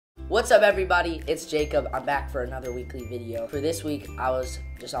What's up, everybody? It's Jacob. I'm back for another weekly video. For this week, I was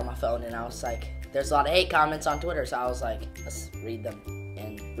just on my phone and I was like, there's a lot of hate comments on Twitter, so I was like, let's read them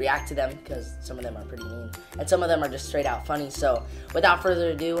and react to them because some of them are pretty mean and some of them are just straight out funny. So without further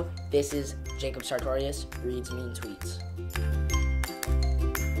ado, this is Jacob Sartorius reads mean tweets.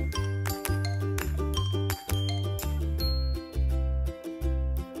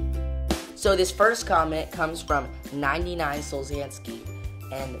 So this first comment comes from 99 Solzansky,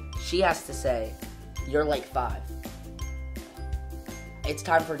 and she has to say, "You're like 5. It's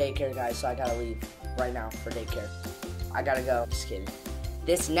time for daycare, guys, so I gotta leave right now for daycare. I gotta go. Just kidding.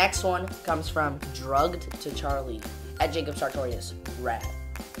 This next one comes from Drugged to Charlie at Jacob Sartorius. Rat.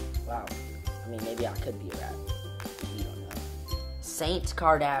 Wow. I mean, maybe I could be a rat. You don't know. Saint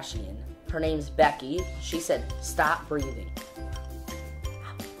Kardashian. Her name's Becky. She said, "Stop breathing."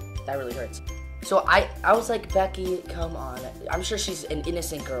 That really hurts. So I was like, Becky, come on. I'm sure she's an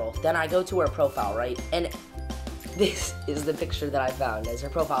innocent girl. Then I go to her profile, right? And this is the picture that I found as her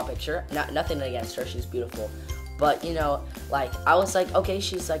profile picture. Nothing against her, she's beautiful. But, you know, like, I was like, okay,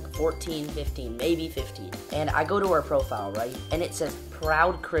 she's like 14, 15, maybe 15. And I go to her profile, right? And it says,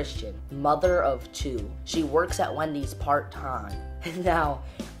 proud Christian, mother of 2. She works at Wendy's part-time. Now,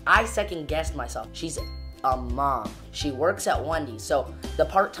 I second-guessed myself. She's a mom. She works at Wendy's. So the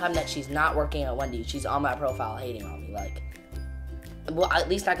part-time that she's not working at Wendy's, she's on my profile hating on me. Like, well, at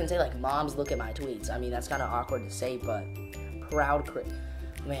least I can say, like, moms look at my tweets. I mean, that's kind of awkward to say, but proud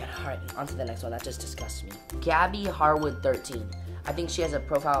man. All right, on to the next one. That just disgusts me. Gabby Harwood 13. I think she has a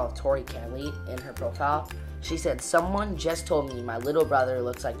profile of Tori Canley in her profile. She said, someone just told me my little brother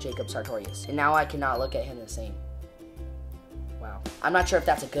looks like Jacob Sartorius, and now I cannot look at him the same. Wow. I'm not sure if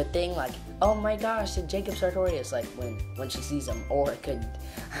that's a good thing, like, oh my gosh, it's Jacob Sartorius, like when she sees him, or it could,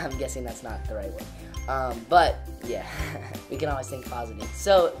 I'm guessing that's not the right way. But yeah, we can always think positive.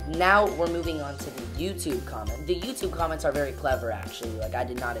 So now we're moving on to the YouTube comment. The YouTube comments are very clever, actually. Like, I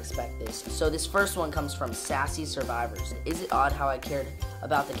did not expect this. So this first one comes from Sassy Survivors. Is it odd how I cared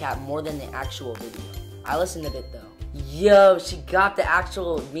about the cat more than the actual video? I listened a bit though. Yo, she got the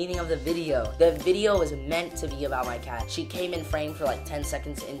actual meaning of the video. The video was meant to be about my cat. She came in frame for like 10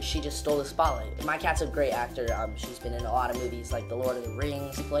 seconds and she just stole the spotlight. My cat's a great actor. She's been in a lot of movies like The Lord of the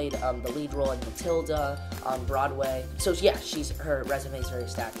Rings. She played the lead role in Matilda on Broadway. So yeah, her resume is very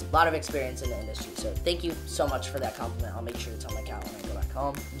stacked. A lot of experience in the industry. So thank you so much for that compliment. I'll make sure to tell my cat when I go back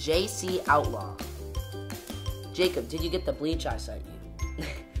home. JC Outlaw. Jacob, did you get the bleach I sent you?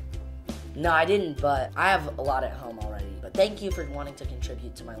 No, I didn't, but I have a lot at home already. But thank you for wanting to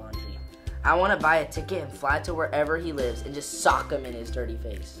contribute to my laundry. I want to buy a ticket and fly to wherever he lives and just sock him in his dirty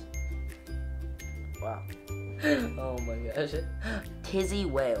face. Wow. Oh my gosh. Tizzy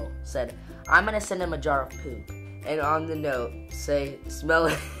Whale said, I'm going to send him a jar of poop. And on the note, say, smell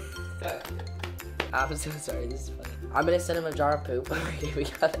it. I'm so sorry, this is funny. I'm going to send him a jar of poop. Okay, we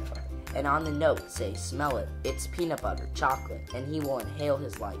got that part. And on the note, say, smell it. It's peanut butter, chocolate, and he will inhale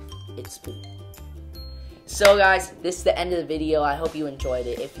his life. It's poop. So guys, this is the end of the video. I hope you enjoyed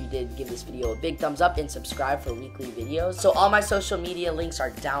it. If you did, give this video a big thumbs up and subscribe for weekly videos. So all my social media links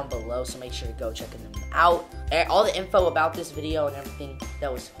are down below, so make sure to go check them out. And all the info about this video and everything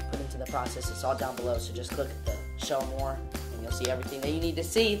that was put into the process is all down below, so just click the show more. You'll see everything that you need to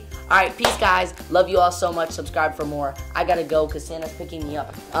see. Alright, peace guys. Love you all so much. Subscribe for more. I gotta go because Santa's picking me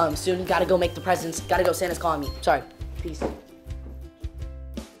up soon. Gotta go make the presents. Gotta go. Santa's calling me. Sorry. Peace.